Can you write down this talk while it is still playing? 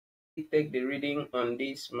take the reading on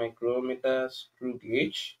this micrometer screw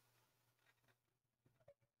gauge.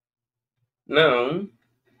 Now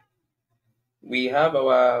we have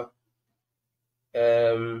our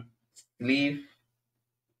sleeve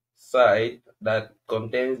side that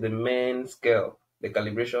contains the main scale, the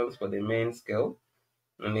calibrations for the main scale,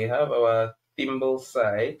 and we have our thimble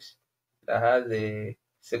side that has a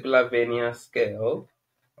circular vernier scale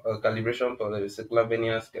or calibration for the circular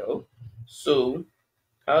vernier scale. So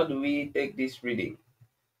how do we take this reading?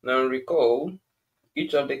 Now recall,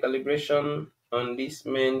 each of the calibration on this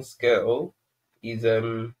main scale is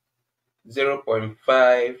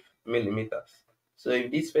 0.5 millimeters. So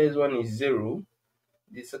if this first one is 0,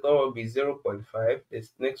 the second one will be 0.5, the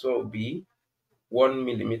next one will be 1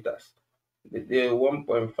 millimeters. The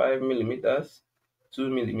 1.5 millimeters, 2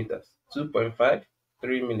 millimeters, 2.5,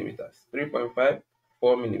 3 millimeters, 3.5,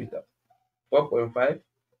 4 millimeters, 4.5,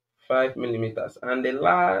 5 millimeters, and the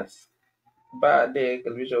last bar there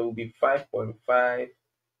calculation will be 5.5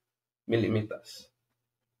 millimeters.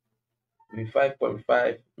 Will be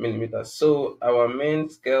 5.5 millimeters. So our main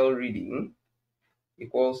scale reading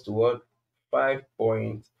equals to what?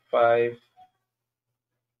 5.5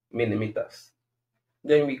 millimeters.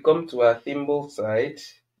 Then we come to our thimble side,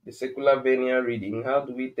 the circular vernier reading. How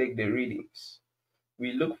do we take the readings?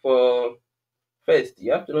 We look for, first,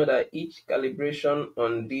 you have to know that each calibration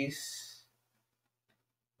on this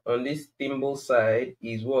thimble side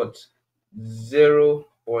is what?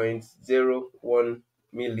 0.01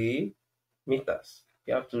 millimeters.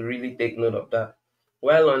 You have to really take note of that.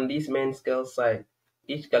 While on this main scale side,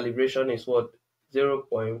 each calibration is what?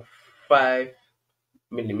 0.5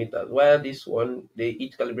 millimeters. While this one,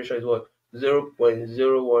 each calibration is what?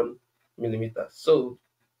 0.01 millimeters. So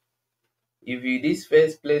if this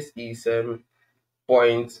first place is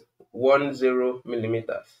 0.10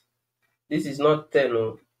 millimeters, this is not 10,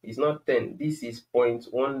 oh, it's not 10, this is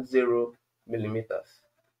 0.10 millimeters.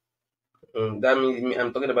 That means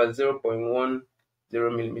I'm talking about 0.10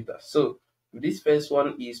 millimeters. So if this first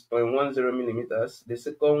one is 0.10 millimeters, the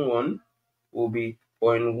second one will be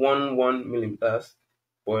 0.11 millimeters,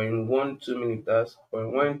 0.12 millimeters,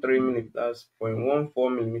 0.13 millimeters,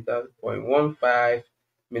 0.14 millimeters, 0.15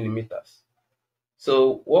 millimeters.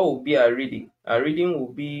 So what will be our reading? Our reading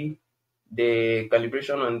will be the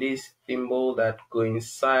calibration on this thimble that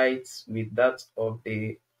coincides with that of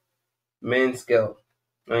the main scale.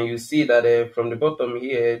 And you see that from the bottom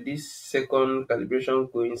here, this second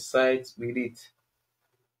calibration coincides with it.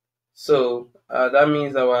 So that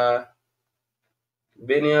means our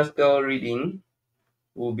vernier scale reading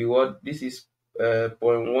will be what? This is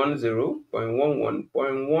 0.10, 0.11,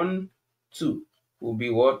 0.12 will be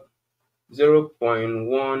what?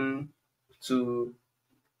 0.12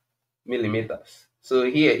 millimeters. So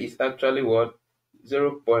here is actually what?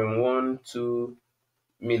 0.12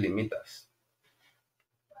 millimeters.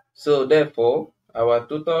 So therefore, our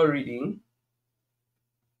total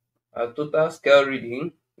scale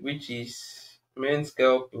reading, which is main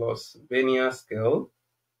scale plus vernier scale,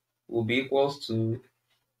 will be equals to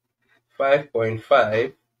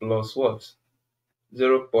 5.5 plus what?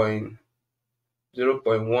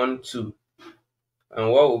 0.12.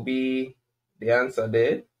 And what will be the answer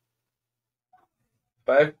there?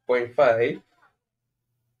 5.5.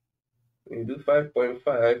 When you do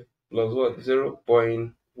 5.5 plus what?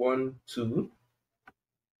 0.12.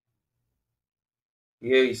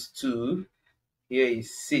 Here is 2. Here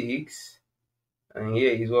is 6. And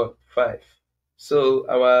here is what? 5. So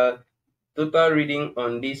our total reading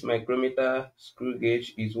on this micrometer screw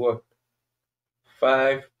gauge is what?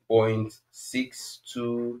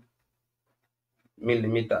 5.62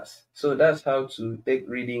 millimeters. So that's how to take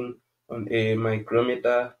reading on a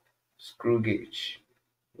micrometer screw gauge.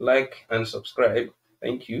 Like and subscribe.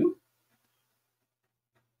 Thank you.